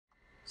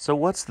So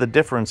what's the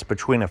difference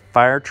between a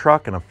fire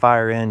truck and a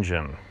fire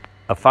engine?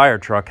 A fire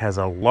truck has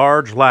a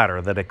large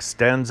ladder that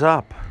extends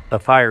up. A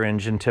fire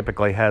engine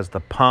typically has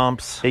the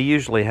pumps. It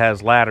usually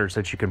has ladders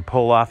that you can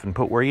pull off and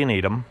put where you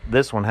need them.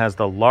 This one has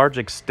the large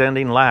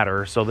extending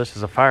ladder, so this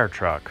is a fire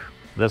truck.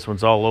 This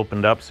one's all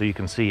opened up so you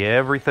can see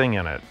everything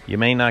in it. You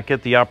may not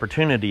get the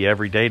opportunity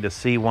every day to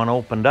see one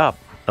opened up.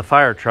 A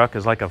fire truck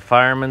is like a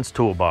fireman's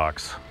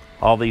toolbox.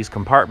 All these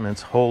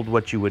compartments hold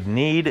what you would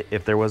need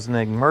if there was an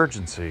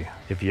emergency.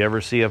 If you ever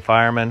see a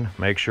fireman,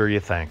 make sure you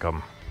thank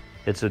them.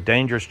 It's a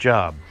dangerous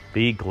job.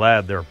 Be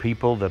glad there are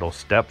people that'll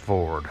step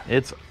forward.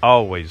 It's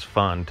always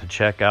fun to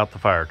check out the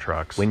fire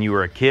trucks. When you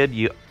were a kid,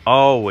 you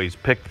always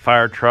picked the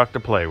fire truck to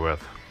play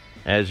with.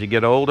 As you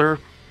get older,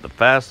 the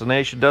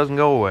fascination doesn't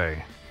go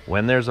away.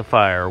 When there's a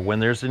fire, when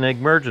there's an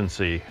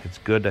emergency, it's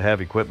good to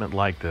have equipment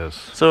like this.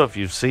 So if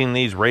you've seen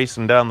these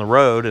racing down the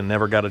road and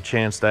never got a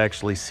chance to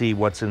actually see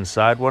what's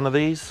inside one of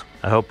these,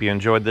 I hope you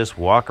enjoyed this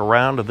walk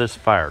around of this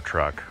fire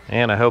truck.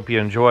 And I hope you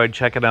enjoyed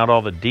checking out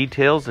all the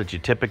details that you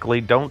typically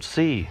don't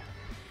see.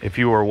 If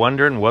you were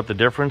wondering what the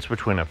difference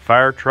between a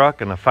fire truck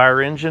and a fire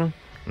engine,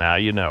 now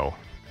you know.